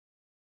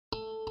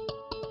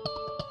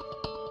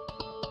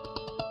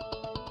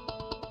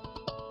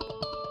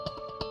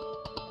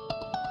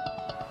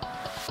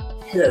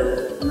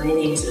Hello, my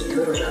name is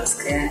Ural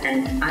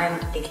and I'm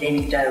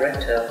Academic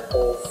Director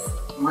of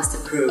Master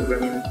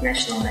Program in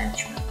International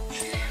Management.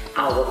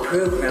 Our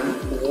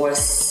program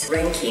was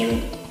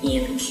ranking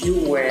in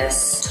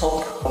QS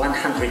Top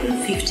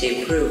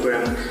 150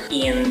 program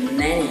in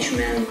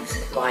management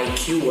by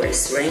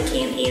QS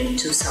ranking in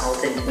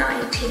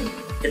 2019.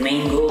 The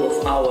main goal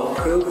of our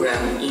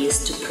program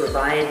is to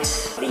provide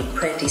the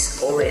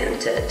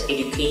practice-oriented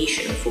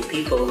education for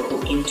people who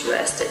are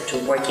interested to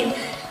working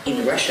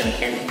in Russian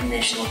and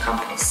international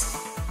companies.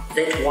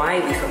 That's why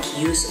we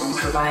focus on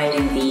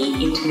providing the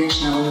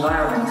international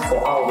environment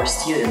for our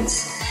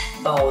students.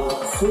 About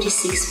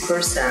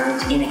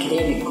 46% in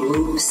academic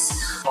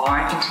groups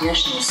are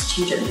international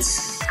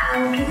students,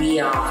 and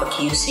we are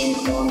focusing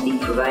on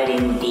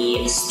providing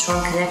the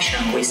strong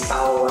connection with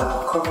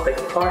our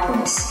corporate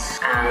partners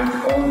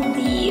and on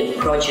the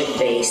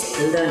project-based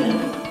learning.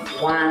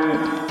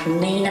 One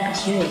main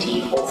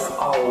opportunity of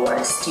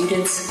our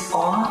students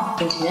are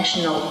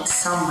international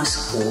summer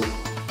school,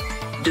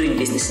 doing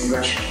business in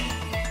Russia.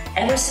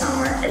 Every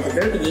summer, at the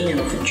very beginning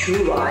of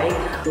July,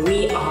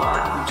 we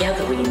are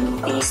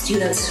gathering the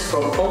students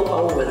from all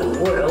over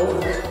the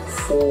world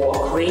for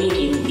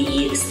creating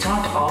the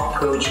startup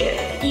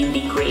project in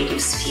the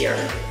creative sphere.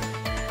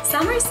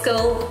 Summer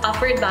school,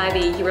 offered by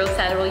the Ural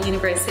Federal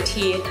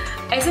University,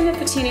 is an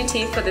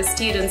opportunity for the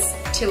students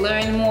to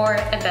learn more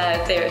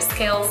about their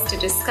skills, to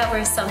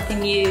discover something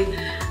new,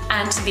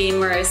 and to be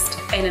immersed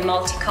in a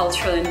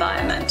multicultural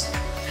environment.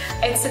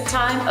 It's a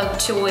time of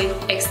joy,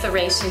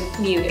 exploration,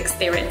 new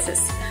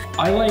experiences.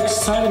 I like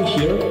studying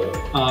here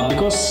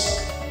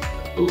because,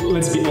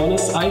 let's be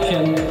honest, I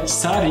can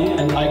study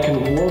and I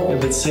can work at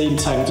the same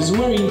time. It is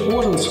very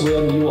important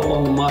when you are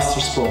on the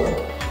master's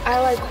program. I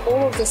like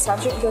all of the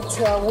subjects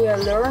that we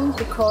learn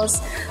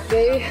because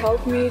they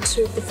help me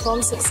to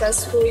perform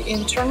successfully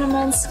in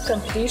tournaments,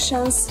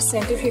 competitions,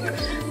 scientific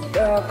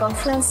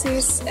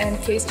conferences and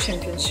case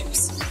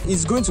championships.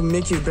 It's going to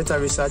make you a better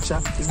researcher,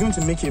 it's going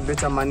to make you a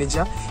better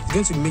manager, it's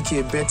going to make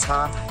you a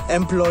better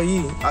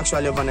employee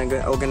actually of an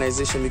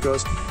organization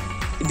because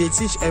they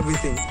teach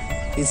everything.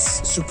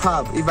 It's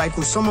superb. If I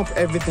could sum up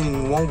everything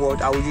in one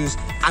word, I would use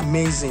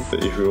amazing.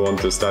 If you want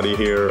to study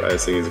here, I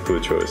think it's a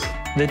good choice.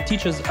 The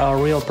teachers are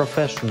real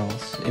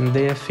professionals in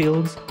their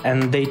fields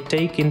and they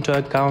take into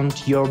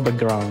account your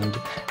background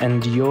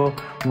and your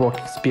work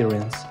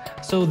experience,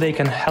 so they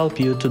can help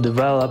you to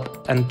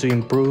develop and to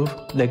improve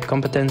the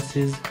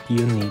competencies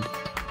you need.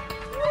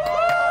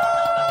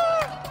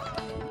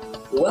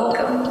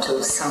 Welcome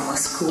to summer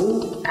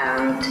school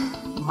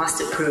and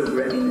master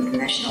program in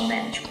international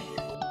management.